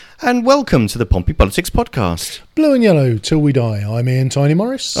And welcome to the Pompey Politics Podcast. Blue and yellow till we die. I'm Ian Tiny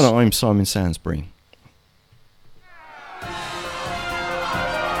Morris. And I'm Simon Sansbury.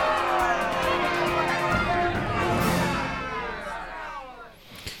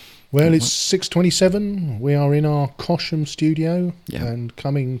 Well, it's 6:27. We are in our Cosham studio and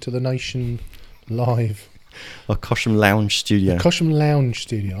coming to the nation live. Our Cosham Lounge studio. Cosham Lounge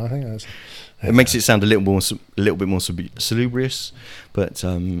studio. I think that's... It makes it sound a little bit more salubrious, but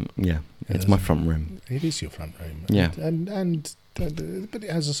it's my front room. It is your front room. Yeah, but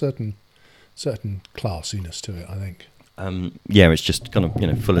it has a certain classiness to it, I think. It's just kind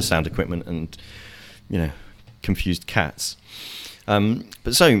of full of sound equipment and confused cats.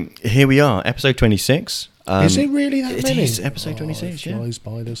 But so here we are, episode 26. Is it really that many? It is episode 26. It flies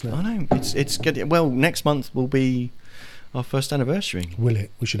by, doesn't it? I know. It's good. Well, next month will be our first anniversary. Will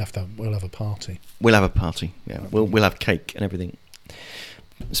it? We'll have a party. We'll have a party. Yeah, we'll have cake and everything.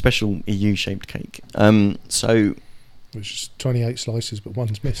 Special EU-shaped cake. Which is 28 slices, but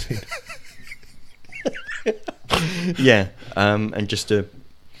one's missing. Yeah, and just a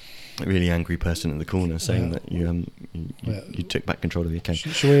really angry person in the corner saying that you took back control of the cake.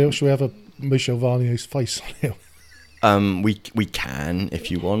 Should we have a Michel Varnier's face on it? We can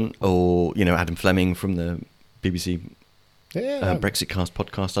if you want, or Adam Fleming from the BBC. Brexit Cast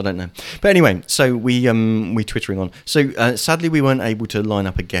podcast. I don't know, but anyway. So we twittering on. So sadly, we weren't able to line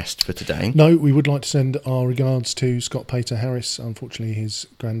up a guest for today. No, we would like to send our regards to Scott Pater Harris. Unfortunately, his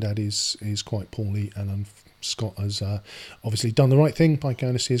granddad is quite poorly, and Scott has obviously done the right thing by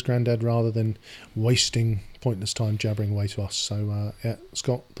going to see his granddad rather than wasting pointless time jabbering away to us. So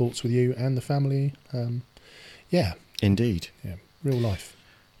Scott, thoughts with you and the family. Indeed. Yeah, real life.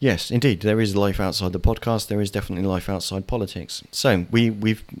 Yes, indeed. There is life outside the podcast. There is definitely life outside politics. So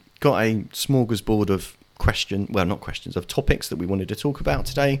we've got a smorgasbord of of topics that we wanted to talk about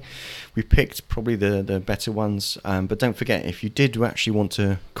today. We picked probably the better ones. But don't forget, if you did actually want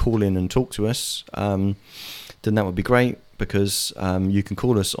to call in and talk to us, then that would be great, because you can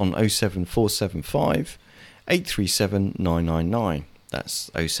call us on 07475 837 999.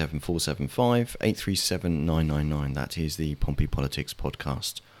 That's 07475 837 999. That is the Pompey Politics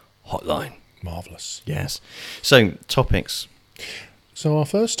Podcast hotline. Marvellous. Yes. So, topics. So our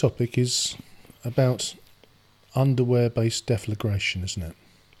first topic is about underwear-based deflagration, isn't it?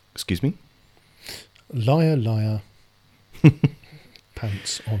 Excuse me? Liar, liar,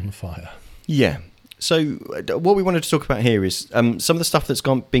 pants on fire. Yeah. So what we wanted to talk about here is some of the stuff that's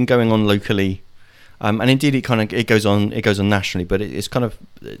been going on locally. And indeed, it goes on nationally, but it's kind of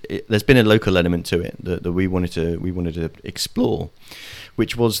there's been a local element to it that we wanted to explore,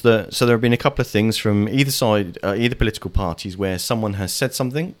 which was that. So there have been a couple of things from either side, either political parties, where someone has said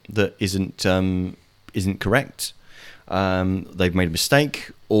something that isn't correct. They've made a mistake,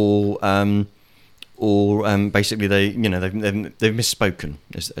 or basically they've misspoken,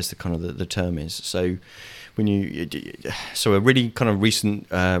 as the kind of the term is. So. So a really kind of recent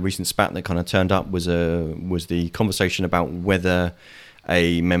spat that kind of turned up was the conversation about whether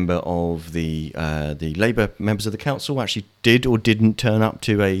a member of the Labour members of the council actually did or didn't turn up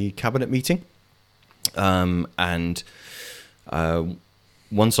to a cabinet meeting, and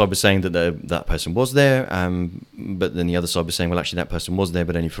one side was saying that that person was there, but then the other side was saying, well, actually that person was there,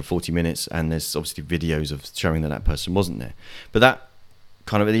 but only for 40 minutes, and there's obviously videos of showing that person wasn't there. But that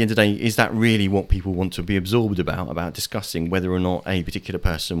kind of, at the end of the day, is that really what people want to be absorbed about discussing whether or not a particular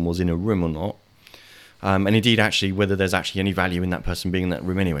person was in a room or not, and indeed actually whether there's actually any value in that person being in that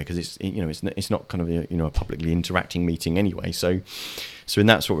room anyway, because it's not kind of a publicly interacting meeting anyway. So in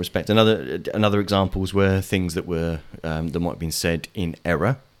that sort of respect, another examples were things that were that might have been said in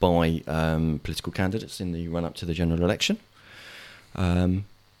error by political candidates in the run up to the general election.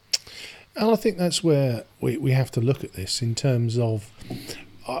 And I think that's where we have to look at this in terms of,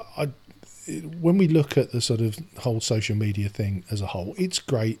 when we look at the sort of whole social media thing as a whole, it's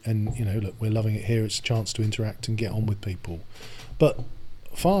great, and look, we're loving it here. It's a chance to interact and get on with people, but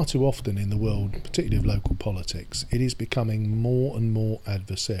far too often in the world, particularly of local politics, it is becoming more and more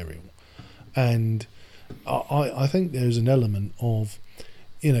adversarial, and I think there's an element of,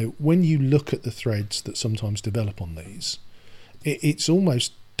 when you look at the threads that sometimes develop on these, it's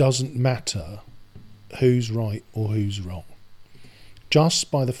almost doesn't matter who's right or who's wrong.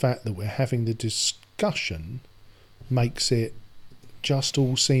 Just by the fact that we're having the discussion makes it just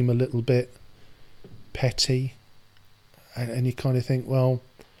all seem a little bit petty, and you kind of think, well,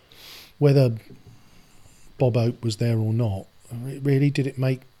 whether Bob Oak was there or not, really, did it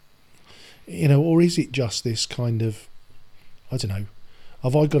make, or is it just this kind of, I don't know,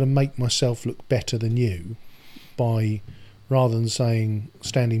 have I got to make myself look better than you by rather than saying,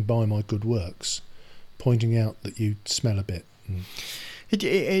 standing by my good works, pointing out that you smell a bit.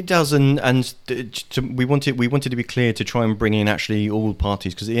 It does, and we wanted to be clear to try and bring in actually all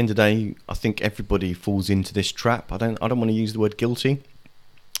parties, because at the end of the day, I think everybody falls into this trap. I don't want to use the word guilty.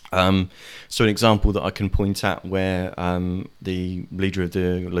 So an example that I can point at where the leader of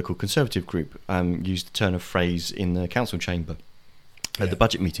the local Conservative group used the turn of phrase in the council chamber at the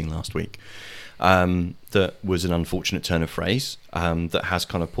budget meeting last week. That was an unfortunate turn of phrase that has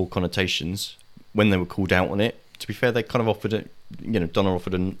kind of poor connotations. When they were called out on it, to be fair, they kind of offered it. Donna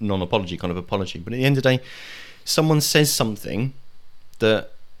offered a non-apology kind of apology. But at the end of the day, someone says something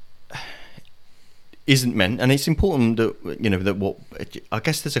that isn't meant, and it's important that that what I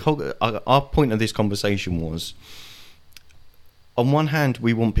guess there's a whole. Our point of this conversation was, on one hand,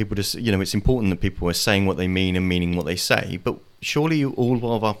 we want people to, it's important that people are saying what they mean and meaning what they say, but surely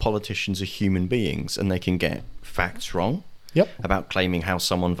all of our politicians are human beings and they can get facts wrong. Yep. About claiming how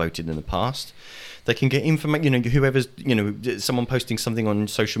someone voted in the past. They can get information. Whoever's someone posting something on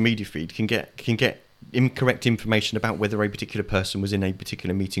social media feed can get incorrect information about whether a particular person was in a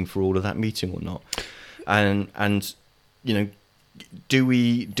particular meeting for all of that meeting or not. And do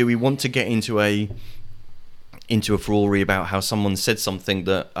we want to get into a furore about how someone said something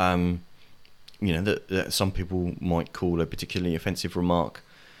that that some people might call a particularly offensive remark?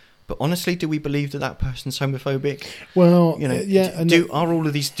 But honestly, do we believe that person's homophobic? Well, Are all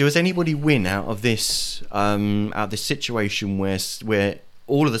of these? Does anybody win out of this situation where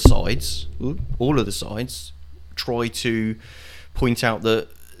all of the sides try to point out that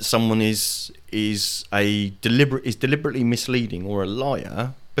someone is deliberately misleading or a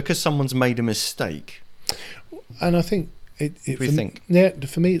liar because someone's made a mistake? And I think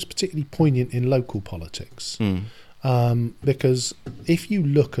for me, it's particularly poignant in local politics. Because if you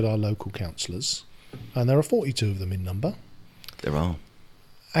look at our local councillors, and there are 42 of them in number. There are.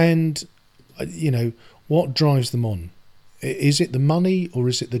 And, what drives them on? Is it the money or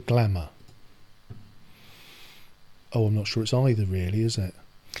is it the glamour? Oh, I'm not sure it's either, really, is it?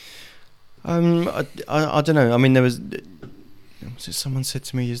 I don't know. I mean, there was someone said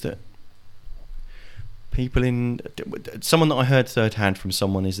to me, is that someone that I heard third hand from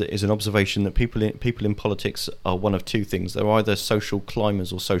someone is an observation that people in politics are one of two things. They're either social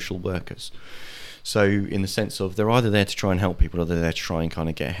climbers or social workers. So in the sense of they're either there to try and help people or they're there to try and kind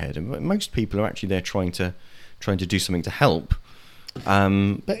of get ahead. And most people are actually there trying to do something to help.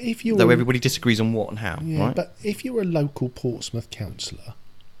 But if though everybody disagrees on what and how, right? But if you're a local Portsmouth councillor,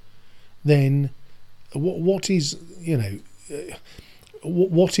 then what is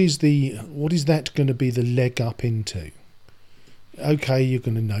what is that going to be the leg up into? Okay, you're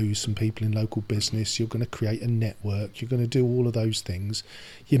going to know some people in local business, you're going to create a network, you're going to do all of those things.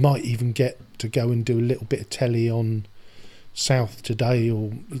 You might even get to go and do a little bit of telly on South Today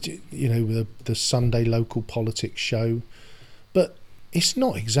or the Sunday local politics show. But it's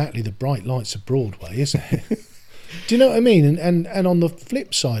not exactly the bright lights of Broadway, is it? Do you know what I mean? And on the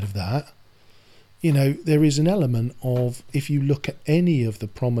flip side of that, there is an element of, if you look at any of the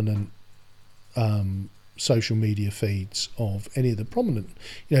prominent social media feeds of any of the prominent,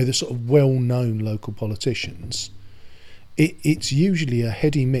 the sort of well-known local politicians, it's usually a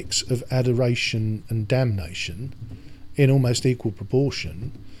heady mix of adoration and damnation in almost equal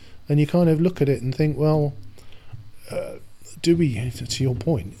proportion. And you kind of look at it and think, well, do we, to your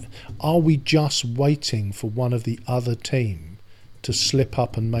point, are we just waiting for one of the other team to slip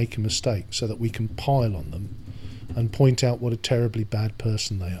up and make a mistake so that we can pile on them and point out what a terribly bad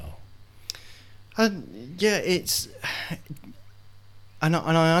person they are? It's... And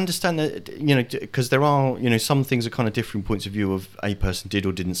I understand that, because there are, some things are kind of different points of view of a person did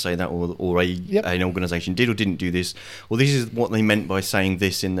or didn't say that, or an organisation did or didn't do this, or this is what they meant by saying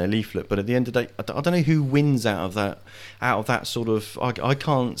this in their leaflet. But at the end of the day, I don't know who wins out of that sort of. I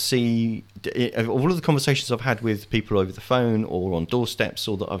can't see all of the conversations I've had with people over the phone or on doorsteps,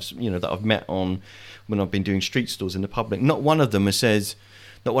 or that I've met on when I've been doing street stalls in the public. Not one of them has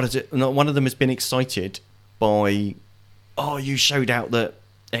been excited by, oh, you showed out that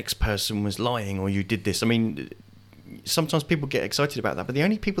X person was lying, or you did this. I mean, sometimes people get excited about that, but the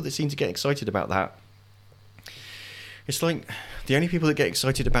only people that seem to get excited about that, it's like the only people that get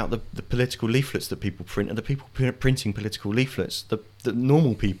excited about the political leaflets that people print are the people printing political leaflets. The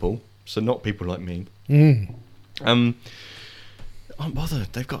normal people, so not people like me, aren't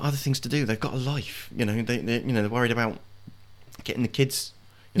bothered. They've got other things to do. They've got a life. They're worried about getting the kids,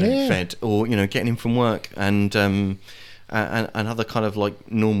 fed, or getting in from work and other kind of like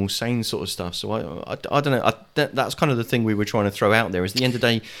normal sane sort of stuff. So I don't know. That's kind of the thing we were trying to throw out there. Is at the end of the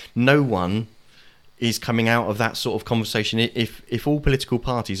day, no one is coming out of that sort of conversation. If all political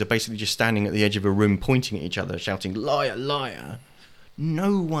parties are basically just standing at the edge of a room pointing at each other, shouting "liar, liar,"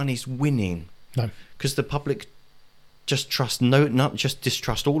 no one is winning. No, because the public just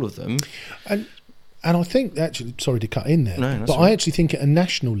distrust all of them. And I think, actually, sorry to cut in there, but right. I actually think at a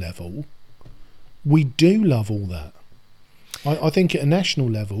national level, we do love all that. I think at a national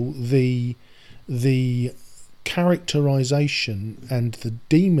level, the characterisation and the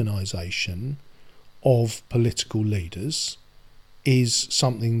demonisation of political leaders is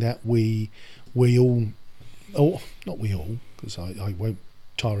something that we all, or not we all, because I won't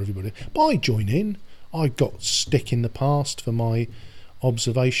tire everybody, but I join in. I got stick in the past for my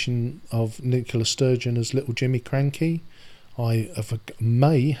observation of Nicola Sturgeon as Little Jimmy Cranky. I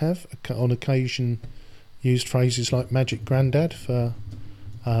may have on occasion used phrases like Magic Grandad for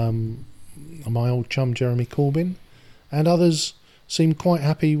my old chum Jeremy Corbyn, and others seem quite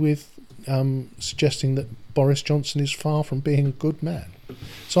happy with suggesting that Boris Johnson is far from being a good man.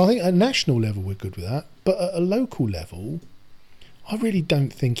 So I think at a national level we're good with that, but at a local level I really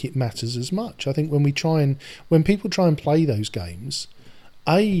don't think it matters as much. I think when people try and play those games,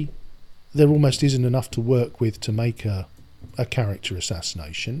 A, there almost isn't enough to work with to make a character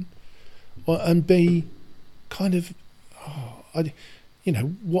assassination, and B, kind of,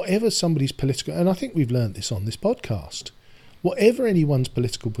 whatever somebody's political, and I think we've learnt this on this podcast, whatever anyone's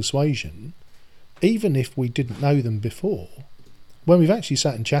political persuasion, even if we didn't know them before, when we've actually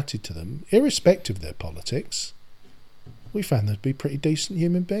sat and chatted to them, irrespective of their politics, we found them to be pretty decent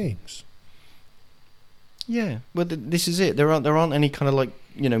human beings. Yeah, well, this is it. There aren't any kind of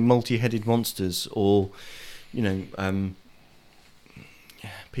multi-headed monsters or,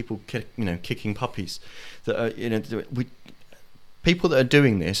 people kicking puppies that are people that are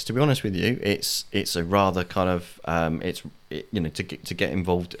doing this. To be honest with you, it's a rather kind of to get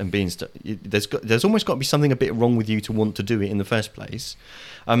involved and being there's almost got to be something a bit wrong with you to want to do it in the first place.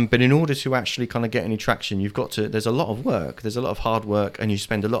 But in order to actually kind of get any traction, there's a lot of work, there's a lot of hard work, and you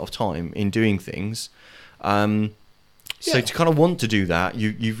spend a lot of time in doing things. So to kind of want to do that,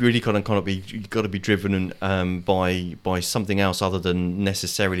 you've really got to be driven by something else other than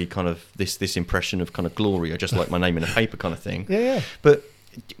necessarily kind of this impression of kind of glory, or just like my name in a paper kind of thing. Yeah. But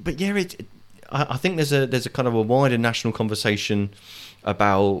yeah, I think there's a kind of a wider national conversation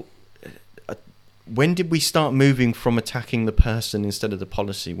about when did we start moving from attacking the person instead of the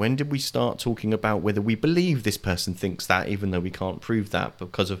policy? When did we start talking about whether we believe this person thinks that, even though we can't prove that,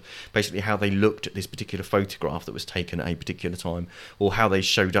 because of basically how they looked at this particular photograph that was taken at a particular time, or how they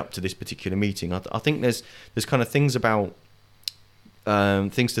showed up to this particular meeting? I think there's kind of things about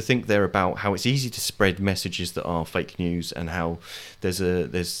things to think there about how it's easy to spread messages that are fake news, and how there's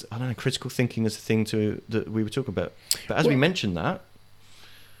I don't know, critical thinking as a thing that we were talking about. But as we mentioned that,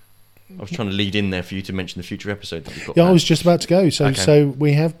 I was trying to lead in there for you to mention the future episode that we've got. Yeah, I was just about to go. So, okay. So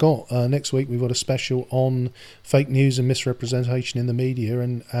we have got next week. We've got a special on fake news and misrepresentation in the media,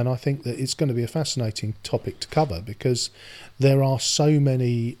 and I think that it's going to be a fascinating topic to cover, because there are so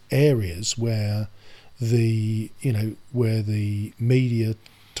many areas where the media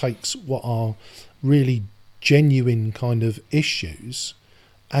takes what are really genuine kind of issues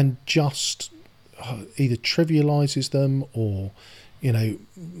and just either trivialises them, or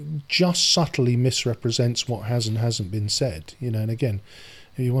just subtly misrepresents what has and hasn't been said. And again,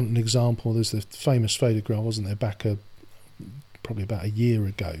 if you want an example, there's the famous photograph, wasn't there, back probably about a year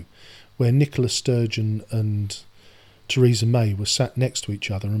ago, where Nicola Sturgeon and Theresa May were sat next to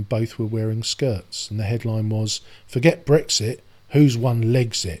each other and both were wearing skirts, and the headline was, "Forget Brexit, who's won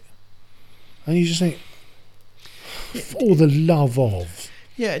Legxit?" And you just think, for the love of...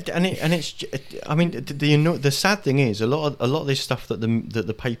 Yeah, and it's. I mean, the sad thing is a lot of this stuff that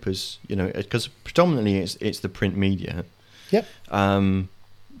the papers, because predominantly it's the print media, yep, that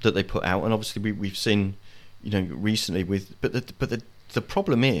they put out, and obviously we've seen, recently but the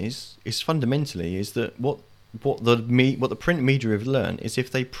problem is fundamentally is that what the print media have learned is,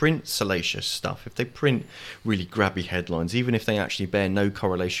 if they print salacious stuff, if they print really grabby headlines, even if they actually bear no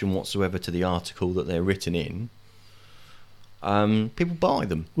correlation whatsoever to the article that they're written in, people buy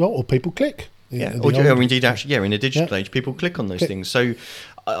them. Well, or people click. Yeah, or indeed, actually, in a digital age, people click on those things. So,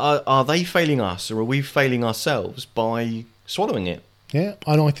 are they failing us, or are we failing ourselves by swallowing it? Yeah,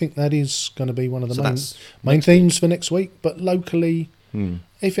 and I think that is going to be one of the main themes for next week. But locally,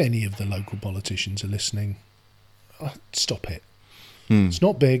 if any of the local politicians are listening, stop it. It's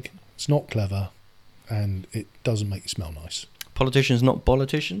not big, it's not clever, and it doesn't make you smell nice. Politicians, not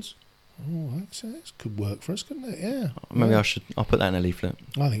politicians. Oh, that could work for us, couldn't it? Yeah. Maybe I'll put that in a leaflet.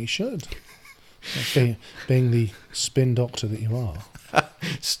 I think you should. Being the spin doctor that you are.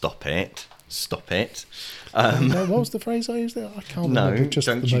 Stop it. Stop it. No, what was the phrase I used there? I can't remember. No,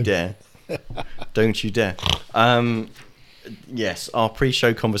 don't you dare. Don't you dare. Yes, our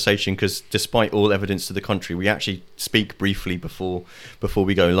pre-show conversation, because despite all evidence to the contrary, we actually speak briefly before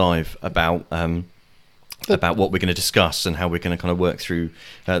we go live about what we're going to discuss and how we're going to kind of work through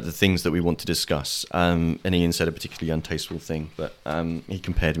the things that we want to discuss. And Ian said a particularly untasteful thing, but he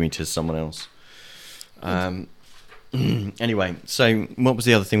compared me to someone else. Anyway, so what was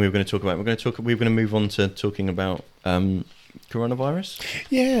the other thing we were going to talk about? We were going to move on to talking about coronavirus.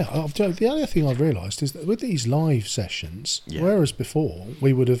 Yeah, the other thing I've realised is that with these live sessions, whereas before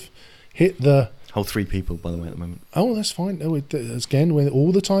we would have hit the whole 3 people, by the way, at the moment. Oh, that's fine. Again, when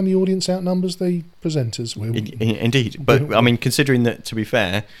all the time the audience outnumbers the presenters. Indeed, but I mean, considering that, to be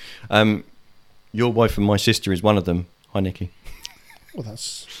fair, your wife and my sister is one of them. Hi, Nikki. Well, that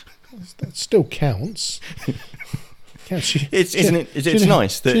still counts. It's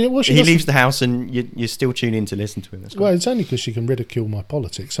nice that he leaves the house and you still tune in to listen to him. Well, it's only because she can ridicule my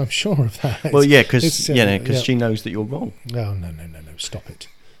politics. I'm sure of that. Well, yeah, because she knows that you're wrong. No, stop it.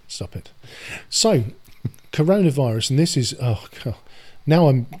 So, coronavirus, and this is now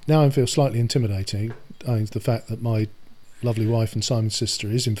I feel slightly intimidating. The fact that my lovely wife and Simon's sister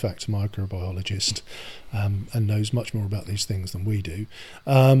is in fact a microbiologist and knows much more about these things than we do.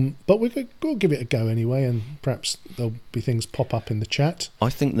 But we'll give it a go anyway, and perhaps there'll be things pop up in the chat. I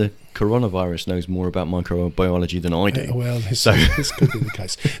think the coronavirus knows more about microbiology than I do. Well, this could be the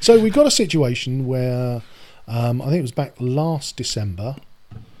case. So we've got a situation where I think it was back last December,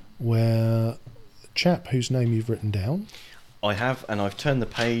 where a chap whose name you've written down. I have, and I've turned the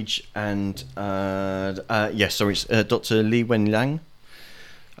page, and it's Dr. Li Wenliang,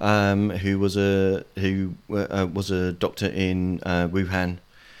 who was a doctor in Wuhan,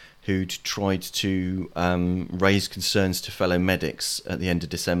 who'd tried to raise concerns to fellow medics at the end of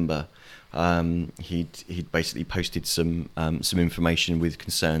December. He'd basically posted some information with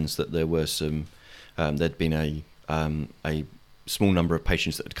concerns that there were there'd been a small number of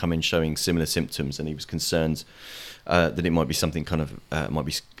patients that had come in showing similar symptoms, and he was concerned that it might be something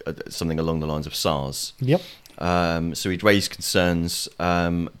something along the lines of SARS. Yep. So he'd raised concerns,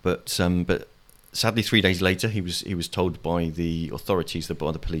 but sadly 3 days later he was told by the authorities,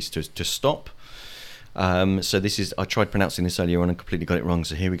 by the police, to stop. So this is, I tried pronouncing this earlier on and completely got it wrong.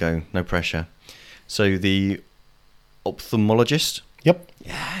 So here we go. No pressure. So the ophthalmologist. Yep.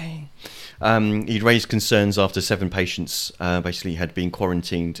 Yay. He'd raised concerns after 7 patients basically had been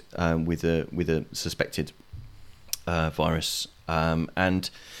quarantined with a suspected virus, and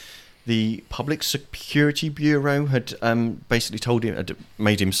the Public Security Bureau had basically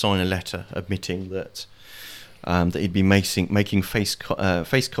made him sign a letter admitting that he'd been making false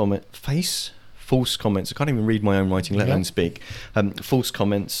comments. I can't even read my own writing, let alone speak. False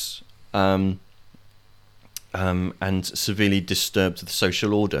comments, and severely disturbed the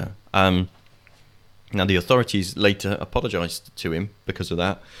social order. Now the authorities later apologised to him because of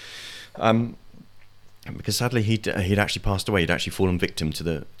that, because sadly he'd actually passed away. He'd actually fallen victim to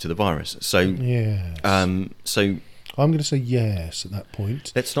the virus. So yes. So I'm going to say yes at that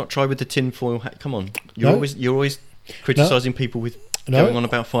point. Let's not try with the tinfoil hat. Come on, you're always criticising people with going on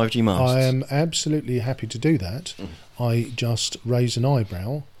about 5G masks. I am absolutely happy to do that. I just raise an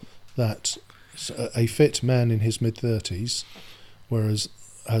eyebrow that a fit man in his mid-30s,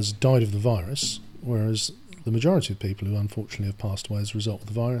 has died of the virus, whereas the majority of people who unfortunately have passed away as a result of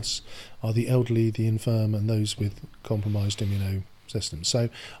the virus are the elderly, the infirm, and those with compromised immune systems. So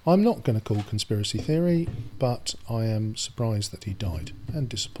I'm not going to call conspiracy theory, but I am surprised that he died and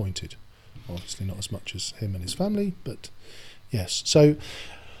disappointed. Obviously not as much as him and his family, but yes. So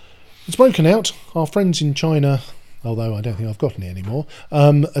it's broken out. Our friends in China, although I don't think I've got any anymore,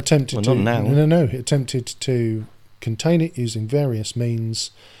 attempted to contain it using various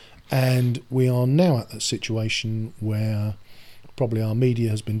means, and we are now at that situation where probably our media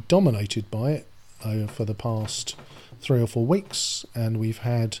has been dominated by it for the past 3 or 4 weeks, and we've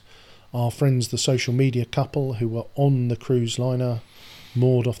had our friends, the social media couple who were on the cruise liner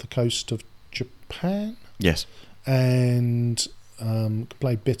moored off the coast of Japan, yes, and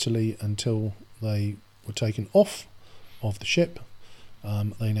played bitterly until they were taken off of the ship.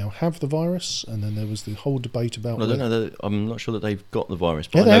 They now have the virus, and then there was the whole debate about. Well, I don't know. I'm not sure that they've got the virus,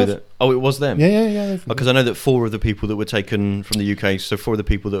 but I know that. Oh, it was them. Yeah. Because I know that 4 of the people that were taken from the UK, so 4 of the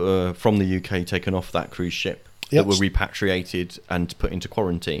people that were from the UK taken off that cruise ship that were repatriated and put into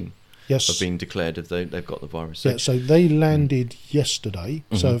quarantine, have been declared they've got the virus. So they landed yesterday.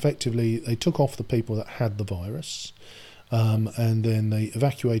 Mm-hmm. So effectively, they took off the people that had the virus. And then they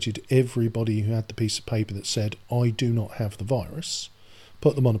evacuated everybody who had the piece of paper that said, "I do not have the virus,"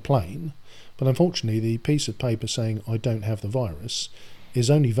 put them on a plane. But unfortunately, the piece of paper saying I don't have the virus is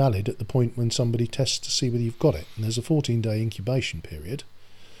only valid at the point when somebody tests to see whether you've got it. And there's a 14-day incubation period.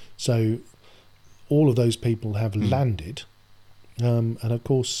 So all of those people have landed. And of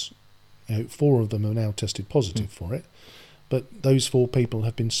course, 4 of them are now tested positive for it. But those 4 people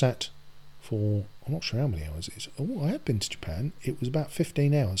have been sat for, I'm not sure how many hours it is. Oh, I have been to Japan. It was about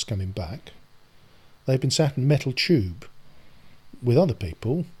 15 hours coming back. They've been sat in a metal tube with other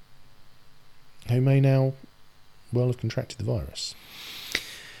people who may now well have contracted the virus.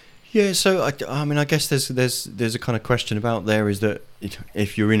 Yeah, so I mean, I guess there's a kind of question about there is that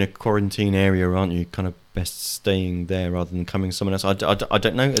if you're in a quarantine area, aren't you kind of best staying there rather than coming somewhere else? I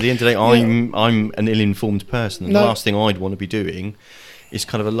don't know. At the end of the day, I'm an ill-informed person, and the last thing I'd want to be doing is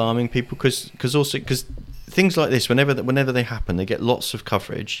kind of alarming people because things like this, whenever they happen, they get lots of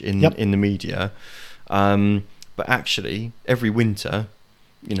coverage in the media. But actually, every winter,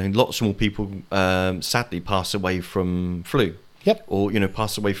 lots more people sadly pass away from flu. Yep. Or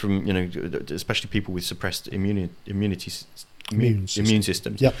pass away from especially people with suppressed immune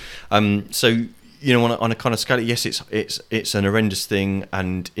systems. Yep. So on a kind of scale, yes, it's an horrendous thing,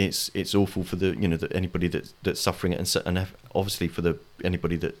 and it's awful for the anybody that's suffering it, and obviously for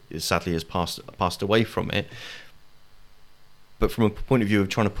anybody that sadly has passed away from it. But from a point of view of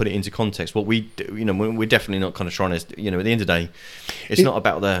trying to put it into context, what we do, we're definitely not kind of trying to, at the end of the day, it's not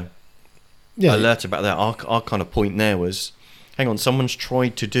about the alert about that. Our kind of point there was, hang on, someone's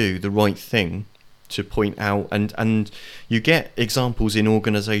tried to do the right thing to point out, and you get examples in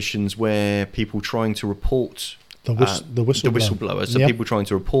organisations where people trying to report the whistleblowers, so people trying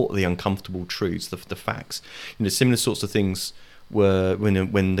to report the uncomfortable truths, the facts. Similar sorts of things were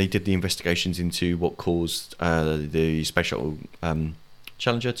when they did the investigations into what caused the Space Shuttle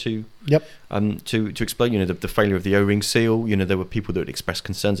Challenger to explode. The failure of the O-ring seal. There were people that would express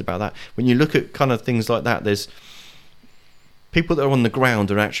concerns about that. When you look at kind of things like that, there's people that are on the ground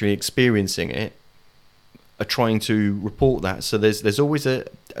are actually experiencing it, are trying to report that. So there's always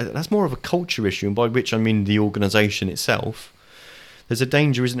that's more of a culture issue, and by which I mean the organisation itself. There's a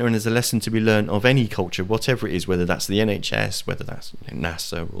danger, isn't there, and there's a lesson to be learned of any culture, whatever it is, whether that's the NHS, whether that's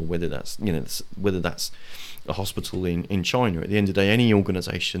NASA, or whether that's a hospital in China. At the end of the day, any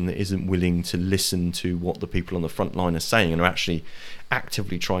organisation that isn't willing to listen to what the people on the front line are saying and are actually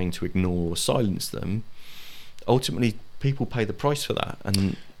actively trying to ignore or silence them, ultimately people pay the price for that.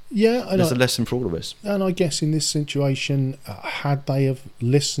 And there's a lesson for all of us. And I guess in this situation, had they have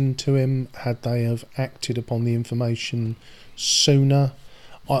listened to him, had they have acted upon the information sooner,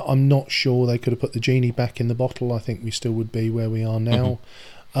 I'm not sure they could have put the genie back in the bottle. I think we still would be where we are now.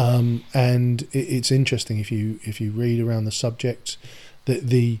 And it's interesting if you read around the subject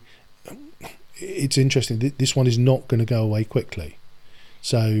that it's interesting. This one is not going to go away quickly.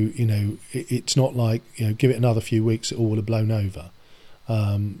 So it's not like give it another few weeks, it all will have blown over.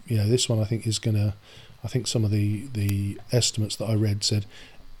 This one I think is going to. I think some of the estimates that I read said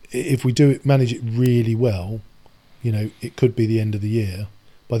if we manage it really well, it could be the end of the year.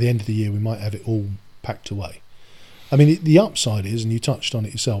 By the end of the year, we might have it all packed away. I mean, the upside is, and you touched on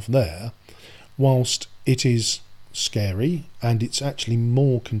it yourself there, whilst it is scary and it's actually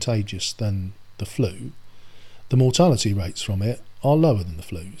more contagious than the flu, the mortality rates from it are lower than the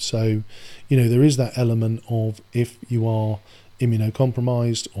flu. So, there is that element of if you are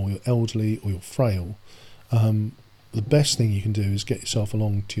immunocompromised or you're elderly or you're frail, the best thing you can do is get yourself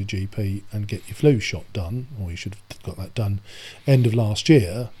along to your GP and get your flu shot done, or you should have got that done end of last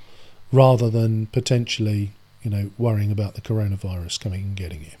year, rather than potentially, worrying about the coronavirus coming and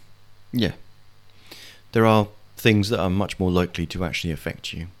getting you. Yeah. There are things that are much more likely to actually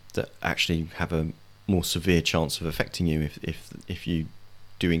affect you, that actually have a more severe chance of affecting you if you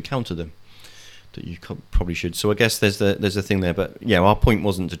do encounter them, that you probably should. So I guess there's a thing there, but yeah, our point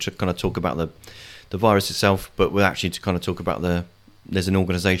wasn't to kind of talk about the virus itself, but we're actually to kind of talk about there's an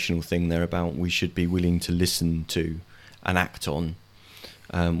organisational thing there about we should be willing to listen to and act on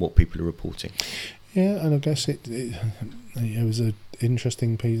what people are reporting. Yeah, and I guess it was an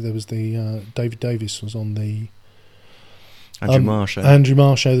interesting piece. There was the David Davis was on the Andrew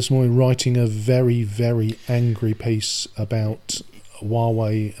Marr show this morning, writing a very, very angry piece about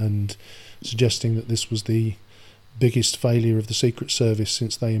Huawei and suggesting that this was the biggest failure of the Secret Service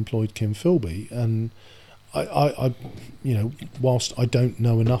since they employed Kim Philby. And I whilst I don't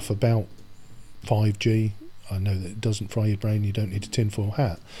know enough about 5G, I know that it doesn't fry your brain, you don't need a tinfoil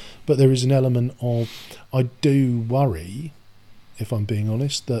hat, but there is an element of, I do worry, if I'm being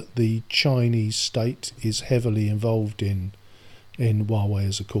honest, that the Chinese state is heavily involved in Huawei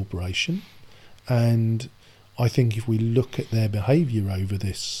as a corporation, and I think if we look at their behaviour over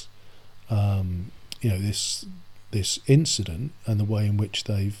this, this incident and the way in which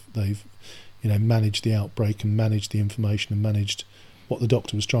they've managed the outbreak and managed the information and managed what the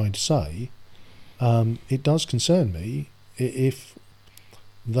doctor was trying to say, it does concern me if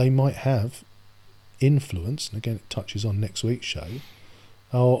they might have influence, and again it touches on next week's show,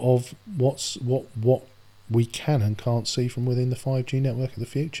 of what we can and can't see from within the 5G network of the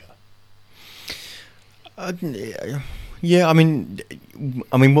future. Yeah, I mean,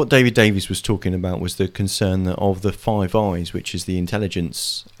 what David Davies was talking about was the concern that of the Five Eyes, which is the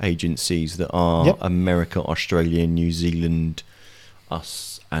intelligence agencies that are America, Australia, New Zealand,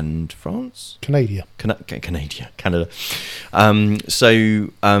 us, and France, Canada.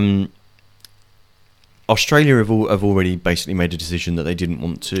 Australia have already basically made a decision that they didn't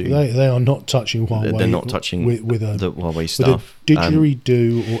want to. They are not touching Huawei. They're not touching with the Huawei stuff. With a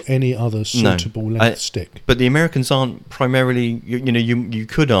didgeridoo or any other suitable length stick. But the Americans aren't primarily. You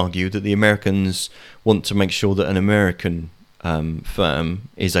could argue that the Americans want to make sure that an American firm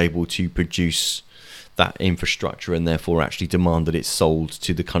is able to produce that infrastructure and therefore actually demand that it's sold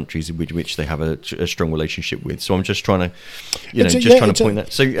to the countries with which they have a strong relationship with. So I'm just trying to, point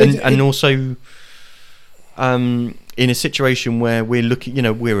that. So also. In a situation where we're looking,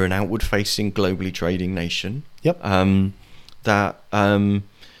 we're an outward-facing, globally trading nation. Yep.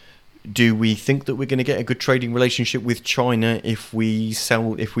 Do we think that we're going to get a good trading relationship with China if we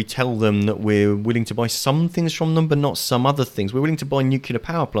tell them that we're willing to buy some things from them, but not some other things? We're willing to buy nuclear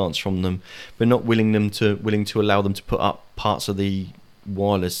power plants from them, but not willing to allow them to put up parts of the the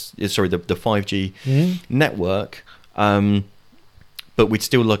 5G network. But we'd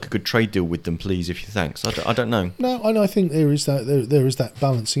still like a good trade deal with them, please, if you thanks. I don't know. No, and I think there is that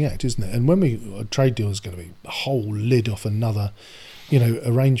balancing act, isn't it? And when a trade deal is going to be a whole lid off another,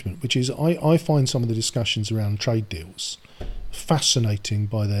 arrangement, which is I find some of the discussions around trade deals fascinating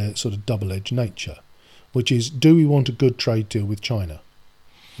by their sort of double-edged nature, which is, do we want a good trade deal with China?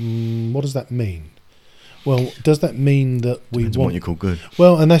 What does that mean? Well, does that mean that we Depends want... on what you call good.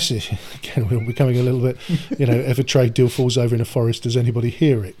 Well, and that's it. Again, we're becoming a little bit, if a trade deal falls over in a forest, does anybody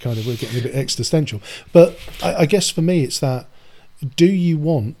hear it? Kind of, we're getting a bit existential. But I guess for me, it's that, do you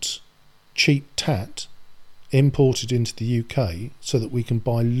want cheap tat imported into the UK so that we can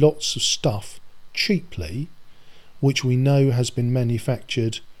buy lots of stuff cheaply, which we know has been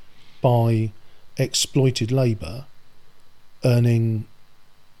manufactured by exploited labour, earning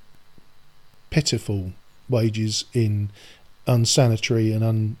pitiful wages in unsanitary and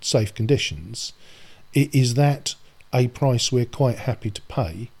unsafe conditions? Is that a price we're quite happy to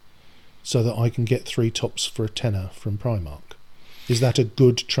pay so that I can get 3 tops for a tenner from Primark? Is that a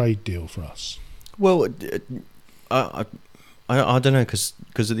good trade deal for us? Well, I don't know, because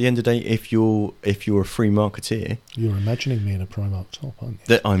at the end of the day, if you're a free marketeer, you're imagining me in a Primark top, aren't you?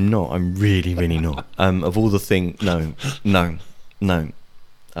 That I'm not. I'm really, really not. Of all the things, no.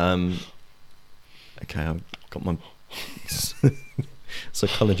 Okay, I've got my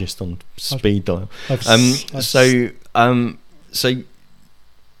psychologist on speed dial.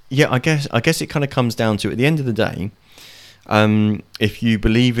 Yeah, I guess it kind of comes down to, at the end of the day, if you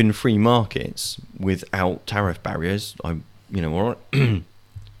believe in free markets without tariff barriers, the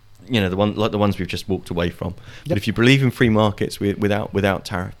ones we've just walked away from. Yep. But if you believe in free markets without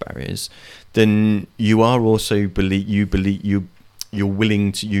tariff barriers, then you are also you're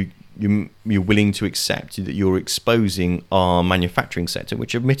willing to accept that you're exposing our manufacturing sector,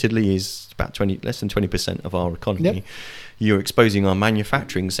 which admittedly is about less than 20% of our economy. Yep. You're exposing our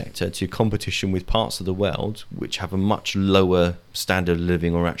manufacturing sector to competition with parts of the world which have a much lower standard of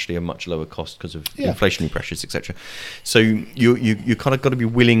living, or actually a much lower cost because of inflationary pressures, etc. So you kind of got to be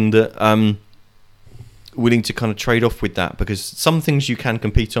willing to kind of trade off with that, because some things you can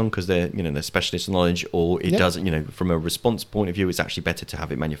compete on because they're specialist knowledge, or it doesn't, from a response point of view, it's actually better to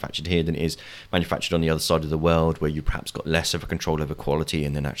have it manufactured here than it is manufactured on the other side of the world, where you perhaps got less of a control over quality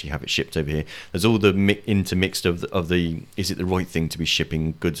and then actually have it shipped over here. There's all the intermixed of the is it the right thing to be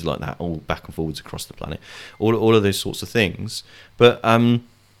shipping goods like that all back and forwards across the planet, all of those sorts of things. But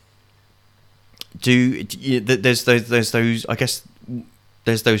there's those, I guess,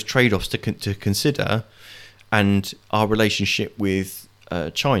 there's those trade-offs to consider. And our relationship with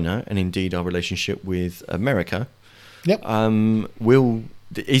China, and indeed our relationship with America, our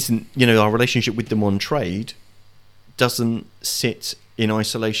relationship with them on trade doesn't sit in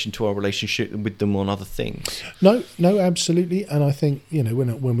isolation to our relationship with them on other things. No, absolutely. And I think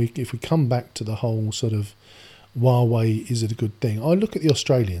if we come back to the whole sort of Huawei, is it a good thing? I look at the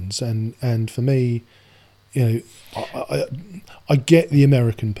Australians, and for me, I get the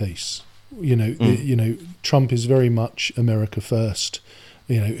American piece. Trump is very much America first.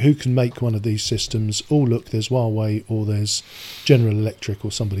 Who can make one of these systems? Oh, look, there's Huawei or there's General Electric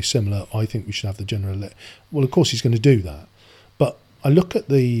or somebody similar. I think we should have the General Electric. Well, of course he's going to do that. But I look at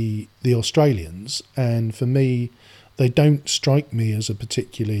the Australians, and for me, they don't strike me as a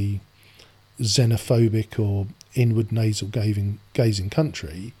particularly xenophobic or inward nasal gazing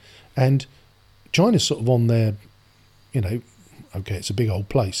country. And China's sort of on their, okay, it's a big old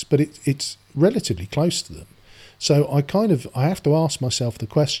place, but it's relatively close to them. So I have to ask myself the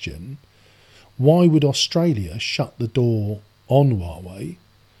question, why would Australia shut the door on Huawei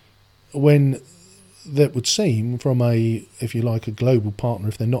when that would seem from a global partner,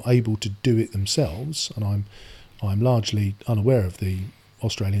 if they're not able to do it themselves, and I'm largely unaware of the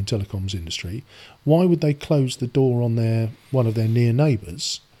Australian telecoms industry, why would they close the door on one of their near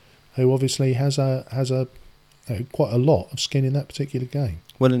neighbours, who obviously has quite a lot of skin in that particular game?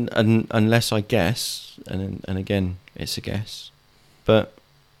 Well, and unless I guess, and again, it's a guess, but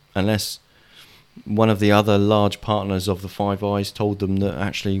unless one of the other large partners of the Five Eyes told them that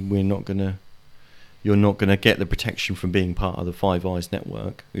actually you're not gonna get the protection from being part of the Five Eyes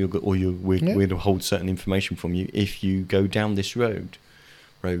network, we'd hold certain information from you if you go down this route.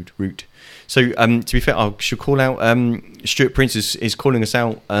 So to be fair, I should call out Stuart Prince is calling us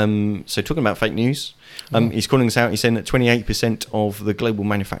out. So talking about fake news, he's calling us out. He's saying that 28% of the global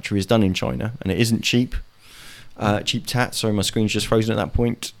manufacture is done in China, and it isn't cheap. Cheap tat. Sorry, my screen's just frozen at that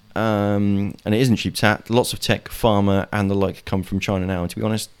point. And it isn't cheap tat. Lots of tech, pharma, and the like come from China now. And to be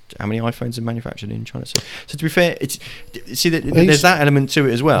honest, how many iPhones are manufactured in China? So to be fair, there's that element to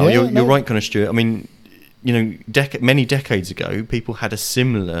it as well. Yeah, you're right, kind of Stuart. I mean, many decades ago, people had a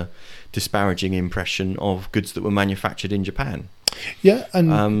similar disparaging impression of goods that were manufactured in Japan. Yeah,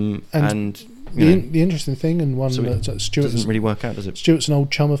 and the interesting thing, and one that Stuart doesn't really work out, does it? Stuart's an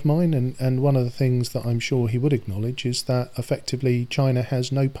old chum of mine, and one of the things that I'm sure he would acknowledge is that effectively China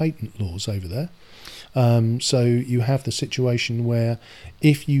has no patent laws over there. So you have the situation where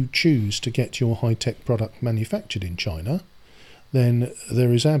if you choose to get your high-tech product manufactured in China, then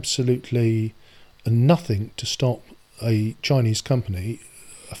there is absolutely nothing to stop a Chinese company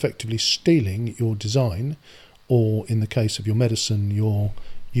effectively stealing your design, or in the case of your medicine, your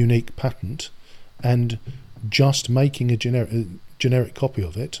unique patent, and just making a generic copy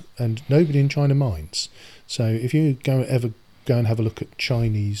of it, and nobody in China minds. So if you ever go and have a look at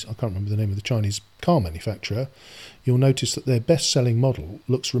Chinese, I can't remember the name of the Chinese car manufacturer, you'll notice that their best-selling model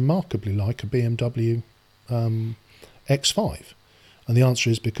looks remarkably like a BMW X5. And the answer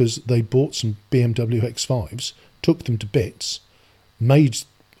is because they bought some BMW X5s, took them to bits, made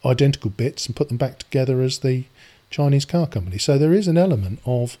identical bits, and put them back together as the Chinese car company. So there is an element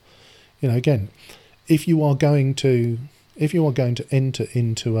of, again, if you are going to enter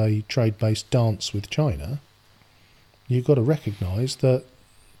into a trade-based dance with China, you've got to recognise that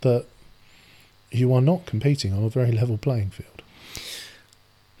you are not competing on a very level playing field.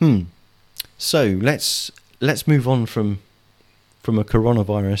 So let's move on from a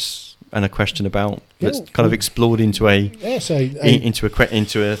coronavirus and a question about let's kind of explored into a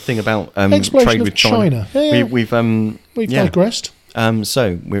thing about trade with China. We've digressed.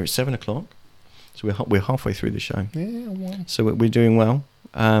 So we're at 7:00, so we're halfway through the show. Yeah, well. So we're doing well.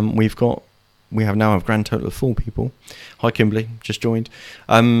 We have now a grand total of 4 people. Hi Kimberly, just joined.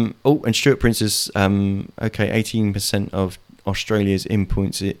 And Stuart Prince is 18% of Australia's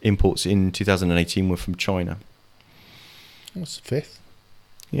imports in 2018 were from China. That's the 5th.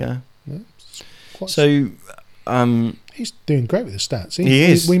 Yeah. So he's doing great with the stats. He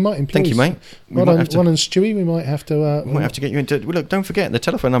is. We might employ. Thank you, mate. One and Stewie, we might have to. We might have to get you into. Look, don't forget the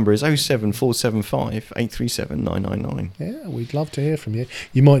telephone number is 07475 837 999. Yeah, we'd love to hear from you.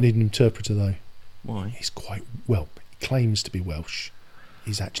 You might need an interpreter though. Why? He's quite well. He claims to be Welsh.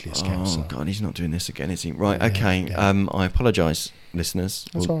 He's actually a Scouser. Oh God, he's not doing this again, is he? Right. Okay. Yeah. I apologise, listeners.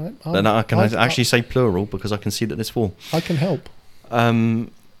 That's all right. Then I can actually say plural because I can see that there's 4. I can help.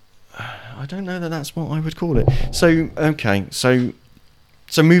 I don't know that that's what I would call it. So okay, so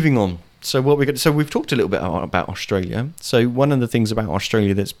moving on. So we've talked a little bit about Australia. So one of the things about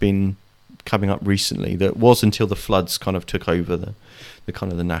Australia that's been coming up recently, that was until the floods kind of took over the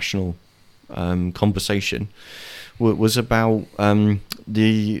kind of the national conversation, was about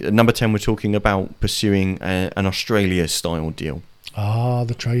the number 10. We're talking about pursuing an Australia-style deal.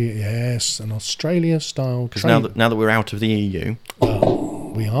 The trade, yes, an Australia-style. Because now that we're out of the EU,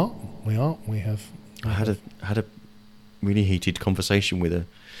 we are. We have. I had a really heated conversation with a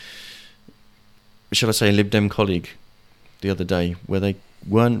Lib Dem colleague the other day, where they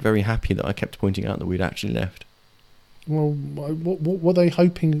weren't very happy that I kept pointing out that we'd actually left. Well, what were they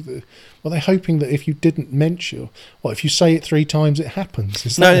hoping? Were they hoping that if you didn't mention, if you say it 3 times, it happens?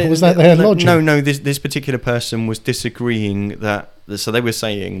 Was that their logic? No. This particular person was disagreeing that. So they were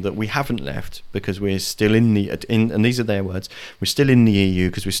saying that we haven't left because we're still and these are their words, we're still in the EU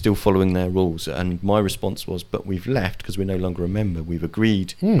because we're still following their rules. And my response was, but we've left because we're no longer a member. We've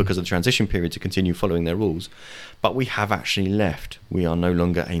agreed because of the transition period to continue following their rules, but we have actually left. We are no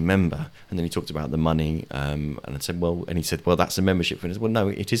longer a member. And then he talked about the money, and I said, he said, that's a membership fee. Well, no,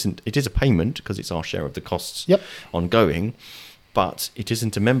 it isn't. It is a payment because it's our share of the costs ongoing, but it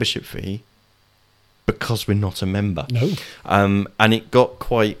isn't a membership fee. Because we're not a member. No. And it got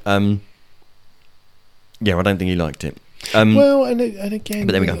quite... I don't think he liked it. And again...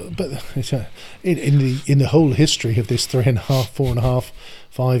 But there we go. But in the whole history of this 3.5, 4.5,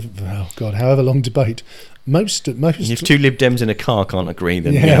 5... Oh, God, however long debate, most... If 2 Lib Dems in a car can't agree,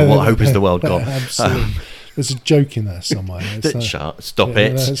 then what hope is the world got? Absolutely. There's a joke in there somewhere. Stop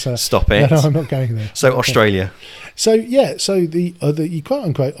it. No, I'm not going there. So Australia. So the quote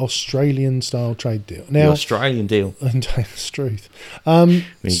unquote Australian style trade deal. Now, the Australian deal. And it's truth. I'm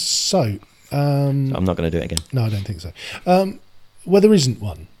not going to do it again. No, I don't think so. There isn't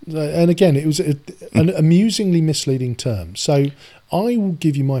one. And again, it was an amusingly misleading term. So I will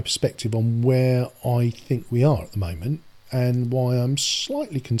give you my perspective on where I think we are at the moment and why I'm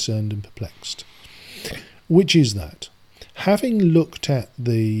slightly concerned and perplexed. Which is that, having looked at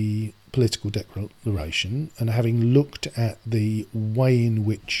the political declaration and having looked at the way in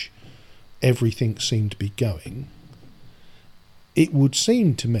which everything seemed to be going, it would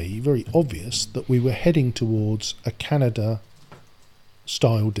seem to me very obvious that we were heading towards a Canada-style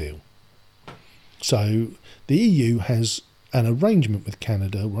deal. So the EU has an arrangement with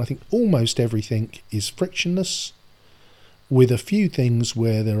Canada where I think almost everything is frictionless, with a few things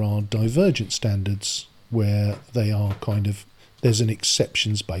where there are divergent standards where they are there's an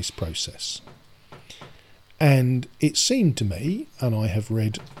exceptions-based process. And it seemed to me, and I have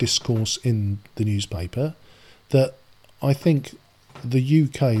read discourse in the newspaper, that I think the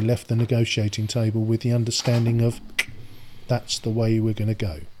UK left the negotiating table with the understanding of that's the way we're going to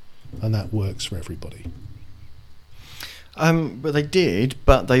go, and that works for everybody. But they did,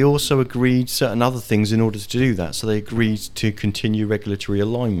 but they also agreed certain other things in order to do that. So they agreed to continue regulatory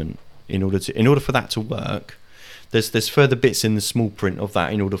alignment. In order for that to work, there's further bits in the small print of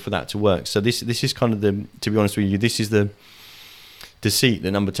that in order for that to work. So this is kind of to be honest with you, this is the deceit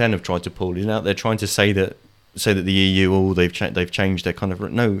that Number 10 have tried to pull. They're trying to say that the EU, they've changed their kind of...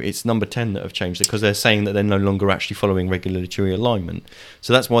 No, it's Number 10 that have changed it because they're saying that they're no longer actually following regulatory alignment.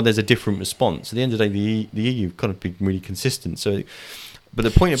 So that's why there's a different response. At the end of the day, the EU kind of been really consistent. So, but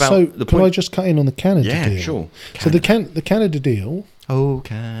the point about... Can I just cut in on the Canada deal? Yeah, sure. Canada. So the Canada deal... Oh,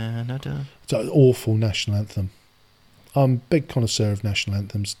 Canada. It's an awful national anthem. I'm a big connoisseur of national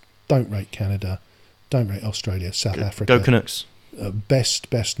anthems. Don't rate Canada. Don't rate Australia, South Africa. Go Canucks.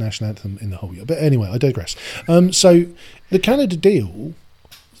 Best national anthem in the whole year. But anyway, I digress. So the Canada deal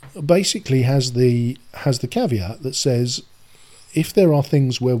basically has the caveat that says if there are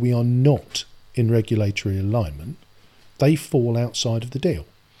things where we are not in regulatory alignment, they fall outside of the deal.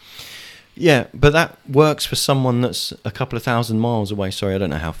 Yeah, but that works for someone that's a couple of thousand miles away. Sorry, I don't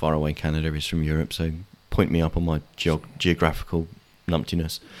know how far away Canada is from Europe, so point me up on my geographical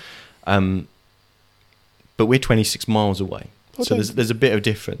numptiness. But we're 26 miles away, so there's a bit of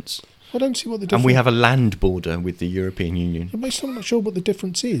difference. I don't see what the difference... And we have a land border with the European Union. I'm not sure what the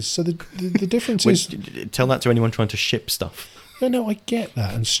difference is. So the difference is... Tell that to anyone trying to ship stuff. No, I get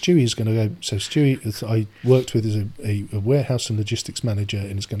that. And Stewie's going to go... So Stewie, I worked with as a warehouse and logistics manager,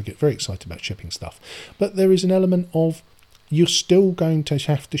 and is going to get very excited about shipping stuff. But there is an element of you're still going to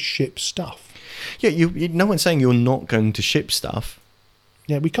have to ship stuff. Yeah, no one's saying you're not going to ship stuff.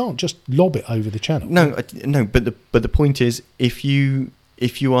 Yeah, we can't just lob it over the channel. No. But the point is, if you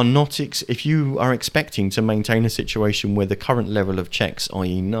are expecting to maintain a situation where the current level of checks,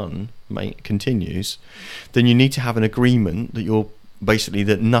 i.e. none, continues, then you need to have an agreement that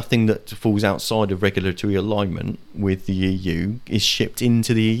that nothing that falls outside of regulatory alignment with the EU is shipped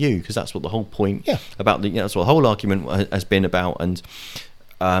into the EU, because that's what the whole point about that's what the whole argument has been about, and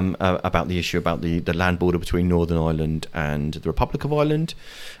about the issue about the land border between Northern Ireland and the Republic of Ireland,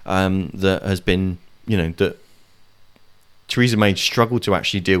 that has been, that Theresa May struggled to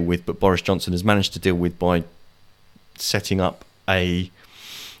actually deal with, but Boris Johnson has managed to deal with by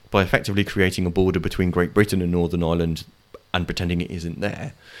effectively creating a border between Great Britain and Northern Ireland and pretending it isn't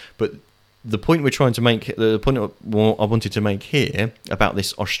there. But the point we're trying to make, the point I wanted to make here about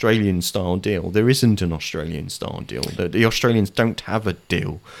this Australian-style deal, there isn't an Australian-style deal. The Australians don't have a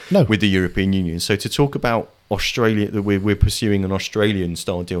deal with the European Union. So to talk about Australia, that we're pursuing an Australian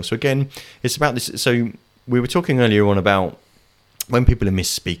style deal. So again, it's about this. So we were talking earlier on about when people are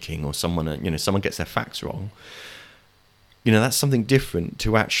misspeaking or someone gets their facts wrong. That's something different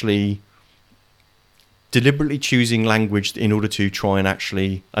to actually deliberately choosing language in order to try and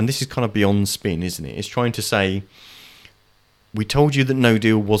actually, and this is kind of beyond spin, isn't it? It's trying to say, we told you that no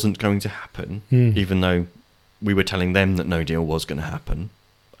deal wasn't going to happen, even though we were telling them that no deal was going to happen,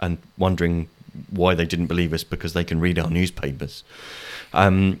 and wondering why they didn't believe us because they can read our newspapers,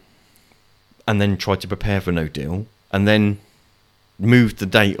 and then tried to prepare for no deal, and then moved the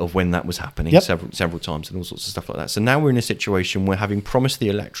date of when that was happening several times and all sorts of stuff like that. So now we're in a situation where, having promised the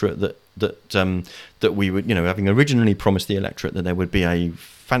electorate that we would, having originally promised the electorate that there would be a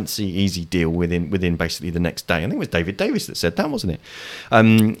fancy, easy deal within basically the next day. I think it was David Davis that said that, wasn't it?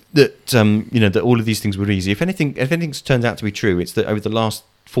 That all of these things were easy. If anything turns out to be true, it's that over the last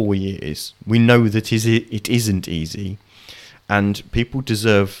 4 years, we know that it isn't easy, and people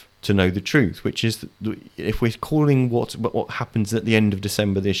deserve to know the truth, which is that if we're calling what happens at the end of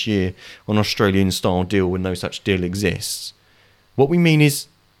December this year an Australian style deal when no such deal exists, what we mean is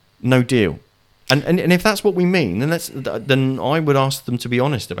no deal. And if that's what we mean, then I would ask them to be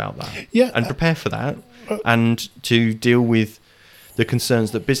honest about that, and prepare for that, and to deal with the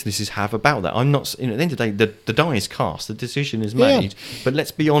concerns that businesses have about that. I'm not, at the end of the day, the die is cast, the decision is made, but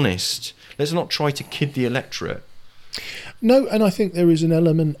let's be honest. Let's not try to kid the electorate. No, and I think there is an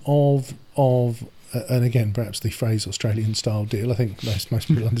element of and again, perhaps the phrase Australian style deal, I think most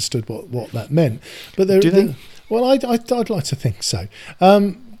people understood what that meant. But Do they? Well, I'd like to think so.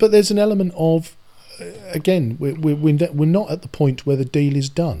 But there's an element of, again, we're not at the point where the deal is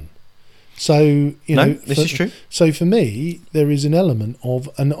done. So this is true. So for me, there is an element of,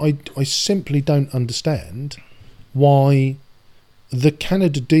 and I simply don't understand why the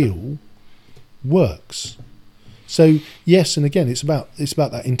Canada deal works. So yes, and again, it's about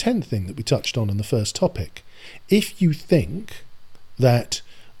that intent thing that we touched on in the first topic. If you think that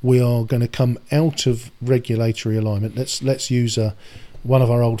we are going to come out of regulatory alignment, let's use one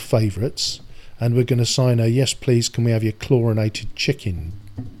of our old favourites, and we're going to sign a yes please can we have your chlorinated chicken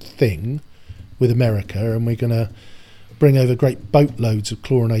thing with America, and we're going to bring over great boatloads of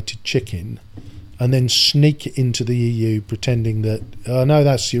chlorinated chicken and then sneak it into the EU pretending that, no,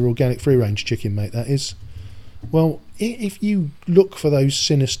 that's your organic free range chicken, mate, that is. Well, if you look for those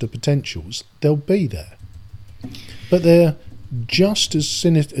sinister potentials, they'll be there. But they're just as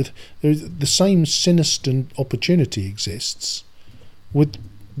sinister. The same sinister opportunity exists with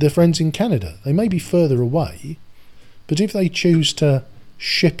their friends in Canada. They may be further away, but if they choose to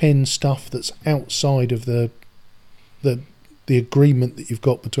ship in stuff that's outside of the agreement that you've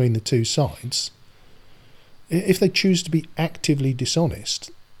got between the two sides, if they choose to be actively dishonest,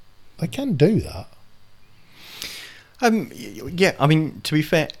 they can do that. To be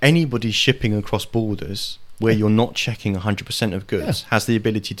fair, anybody shipping across borders where you're not checking 100% of goods has the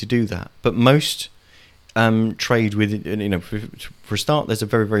ability to do that. But most trade with, for a start, there's a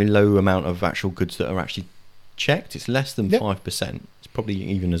very, very low amount of actual goods that are actually checked. It's less than 5%. It's probably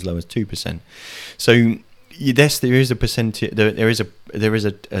even as low as 2%. So yes, there is a percentage. There is an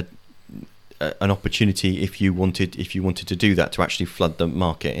opportunity if you wanted to do that, to actually flood the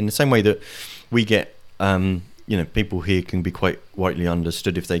market in the same way that we get. People here can be quite widely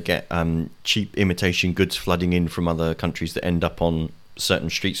understood if they get cheap imitation goods flooding in from other countries that end up on certain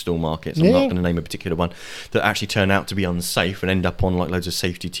street stall markets. I'm not going to name a particular one, that actually turn out to be unsafe and end up on like loads of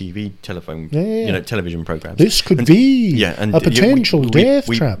safety television programs. This could be a potential death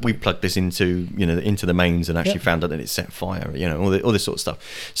trap. We plugged this into the mains and actually found out that it set fire. All this sort of stuff.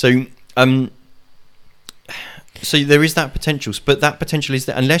 So there is that potential, but that potential is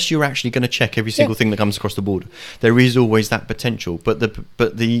that unless you're actually going to check every single thing that comes across the border, there is always that potential. But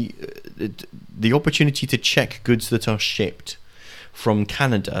the opportunity to check goods that are shipped from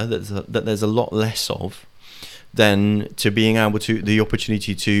Canada, that there's a lot less of, than to being able to the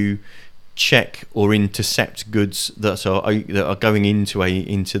opportunity to check or intercept goods that are going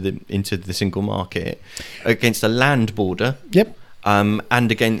into the single market against a land border. Yep.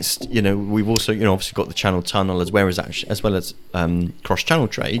 And against, we've also, obviously got the Channel Tunnel as well as cross-channel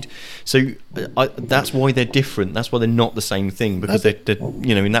trade. So that's why they're different. That's why they're not the same thing, because they're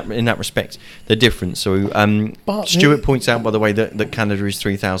in that respect they're different. So Stuart points out, by the way, that Canada is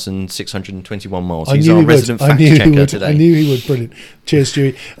 3,621 miles. He's our resident fact checker today. I knew he would. Brilliant. Cheers,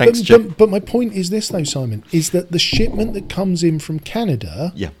 Stuart. Thanks, but my point is this, though, Simon, is that the shipment that comes in from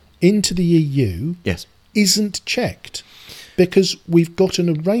Canada into the EU isn't checked. Because we've got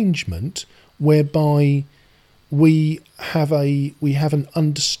an arrangement whereby we have an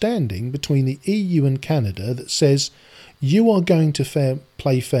understanding between the EU and Canada that says you are going to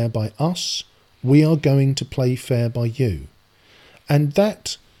play fair by us, we are going to play fair by you. And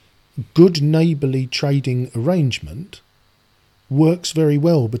that good neighbourly trading arrangement works very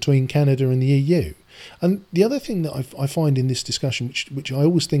well between Canada and the EU. And the other thing that I find in this discussion, which I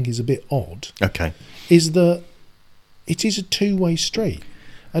always think is a bit odd, Okay. is that it is a two-way street.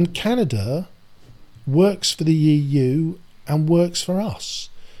 And Canada works for the EU and works for us.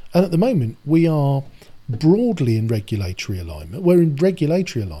 And at the moment, we are broadly in regulatory alignment. We're in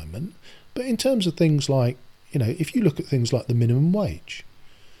regulatory alignment, but in terms of things like, if you look at things like the minimum wage,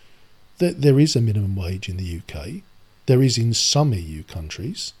 there is a minimum wage in the UK. There is in some EU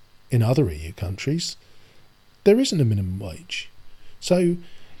countries. In other EU countries, there isn't a minimum wage. So,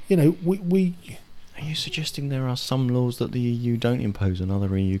 we Are you suggesting there are some laws that the EU don't impose on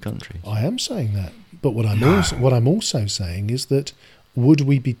other EU countries? I am saying that. But what I'm also saying is that would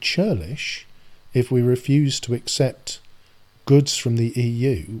we be churlish if we refused to accept goods from the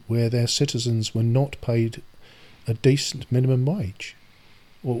EU where their citizens were not paid a decent minimum wage?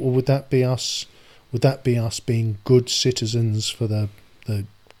 Or would that be us? Would that be us being good citizens for the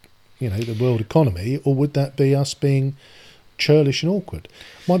world economy, or would that be us being churlish and awkward?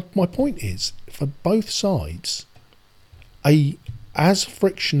 My point is, for both sides, as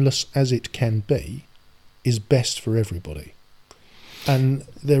frictionless as it can be is best for everybody. And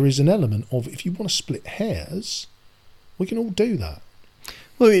there is an element of, if you want to split hairs, we can all do that.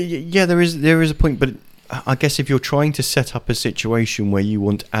 Well, yeah, there is a point, but I guess if you're trying to set up a situation where you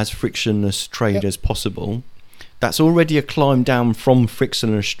want as frictionless trade as possible, that's already a climb down from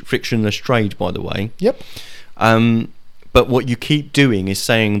frictionless trade, by the way. Yep. But what you keep doing is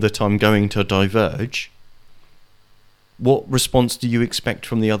saying that I'm going to diverge. What response do you expect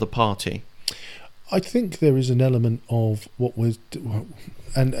from the other party? I think there is an element of what was,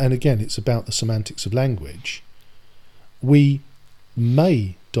 and again, it's about the semantics of language. We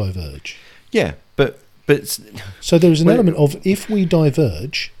may diverge. Yeah, but so there is an element of, if we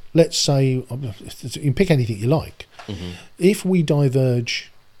diverge, let's say, you can pick anything you like. Mm-hmm. If we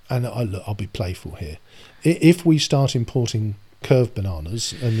diverge, and I'll be playful here, if we start importing curved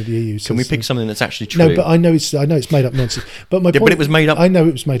bananas, and the EU says, can we pick something that's actually true? No, but I know it's made up nonsense. But my point, but it was made up. I know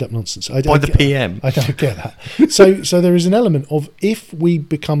it was made up nonsense. By the PM. I don't get that. So there is an element of, if we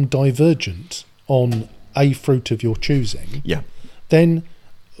become divergent on a fruit of your choosing, then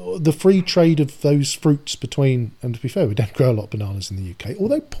the free trade of those fruits between, and to be fair, we don't grow a lot of bananas in the UK,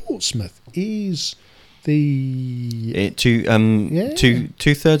 although Portsmouth is two-thirds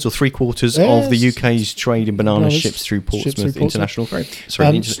or 3/4 of the UK's trade in bananas ships through Portsmouth International Ferry.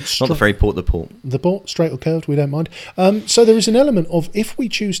 Sorry, not the ferry port, the port. The port, straight or curved, we don't mind. So there is an element of, if we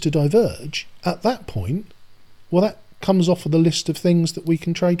choose to diverge, at that point, well, that comes off of the list of things that we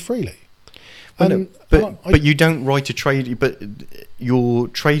can trade freely. But you don't write a trade. But your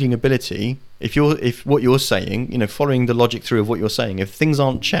trading ability, if what you're saying, following the logic through of what you're saying, if things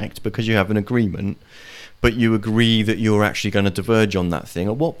aren't checked because you have an agreement, but you agree that you're actually going to diverge on that thing,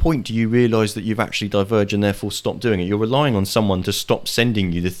 at what point do you realise that you've actually diverged and therefore stop doing it? You're relying on someone to stop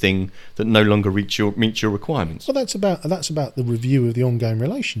sending you the thing that no longer meets your requirements. Well, that's about the review of the ongoing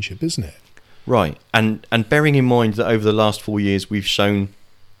relationship, isn't it? Right, and bearing in mind that over the last 4 years we've shown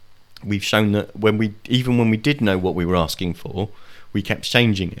that when we did know what we were asking for, we kept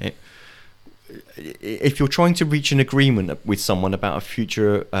changing it. If you're trying to reach an agreement with someone about a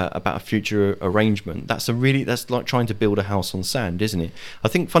future arrangement, that's like trying to build a house on sand, isn't it? I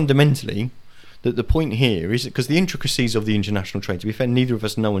think fundamentally that the point here is, because the intricacies of the international trade, to be fair, neither of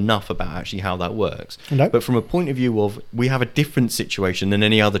us know enough about actually how that works. No. But from a point of view of, we have a different situation than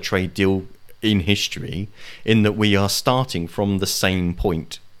any other trade deal in history, in that we are starting from the same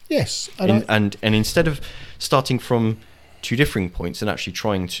point. Yes, and instead of starting from two differing points and actually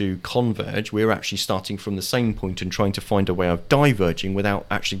trying to converge, we're actually starting from the same point and trying to find a way of diverging without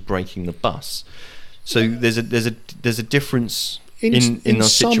actually breaking the bus. So there's a difference in our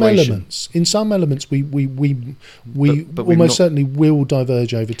some situation. Elements. In some elements, we but almost certainly will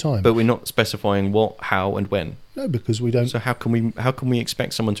diverge over time. But we're not specifying what, how, and when. No, because we don't. So how can we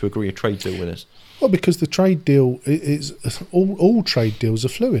expect someone to agree a trade deal with us? Well, because the trade deal is all trade deals are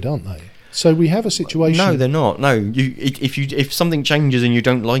fluid, aren't they? So we have a situation. No, they're not. No, if something changes and you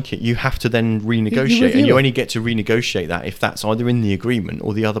don't like it, you have to then renegotiate, and you only get to renegotiate that if that's either in the agreement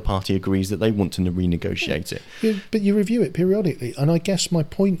or the other party agrees that they want to renegotiate it. But you review it periodically, and I guess my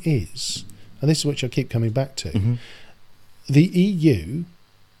point is, and this is what I keep coming back to, mm-hmm. the EU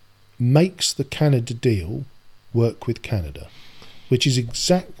makes the Canada deal work with Canada, which is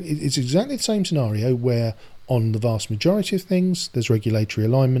exactly the same scenario where On the vast majority of things, there's regulatory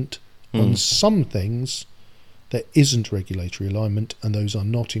alignment. On some things, there isn't regulatory alignment, and those are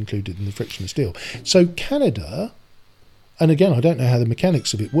not included in the frictionless deal. So Canada, and again, I don't know how the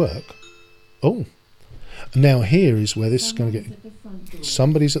mechanics of it work. Oh, now here is where this is going to get...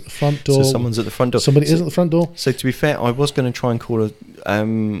 Somebody's at the front door. So someone's at the front door. Somebody is at the front door. So to be fair, I was going to try and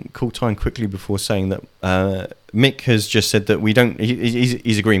call time quickly before saying that Mick has just said that we don't.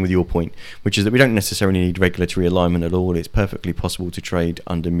 He's agreeing with your point, which is that we don't necessarily need regulatory alignment at all. It's perfectly possible to trade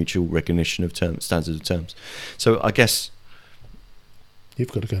under mutual recognition of standards of terms. So I guess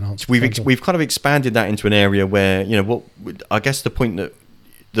you've got to go and answer. We've kind of expanded that into an area where, you know, what I guess the point I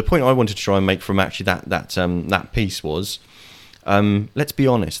wanted to try and make from actually that piece was. Let's be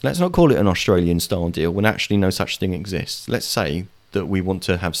honest. Let's not call it an Australian style deal when actually no such thing exists. Let's say that we want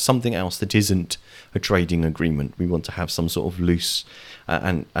to have something else that isn't a trading agreement. We want to have some sort of loose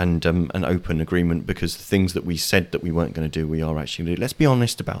and an open agreement, because the things that we said that we weren't going to do, we are actually going to do. Let's be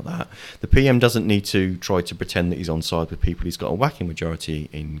honest about that. The PM doesn't need to try to pretend that he's on side with people. He's got a whacking majority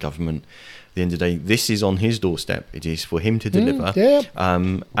in government. At the end of the day, this is on his doorstep. It is for him to deliver.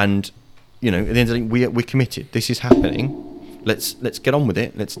 And you know, at the end of the day, we're committed. This is happening. Let's get on with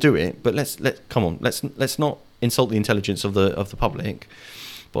it. Let's do it. But let's not insult the intelligence of the public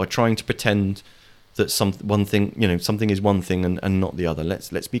by trying to pretend that something is one thing and not the other.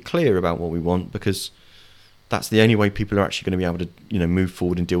 Let's be clear about what we want, because that's the only way people are actually going to be able to, you know, move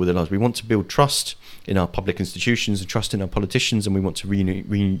forward and deal with their lives. We want to build trust in our public institutions and trust in our politicians, and we want to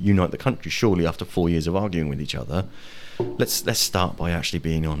reunite the country. Surely, after 4 years of arguing with each other, let's start by actually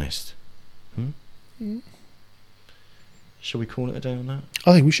being honest. Shall we call it a day on that?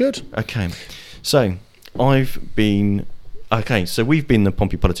 I think we should. Okay. So we've been the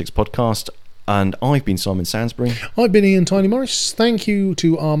Pompey Politics podcast, and I've been Simon Sansbury. I've been Ian Tiny Morris. Thank you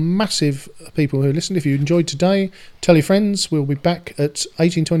to our massive people who listened. If you enjoyed today, tell your friends. We'll be back at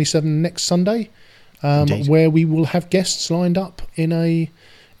 1827 next Sunday, where we will have guests lined up in a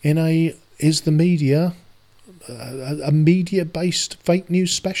Is the Media a media-based fake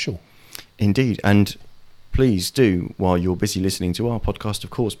news special. Indeed, and please do, while you're busy listening to our podcast, of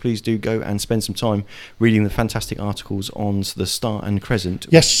course, please do go and spend some time reading the fantastic articles on the Star and Crescent,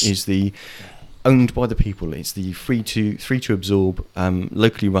 yes, which is the owned by the people. It's the free to absorb,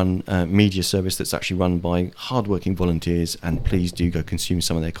 locally run media service that's actually run by hardworking volunteers, and please do go consume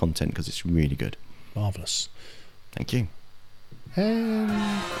some of their content, because it's really good. Marvellous. Thank you. And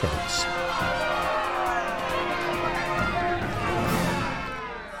credits.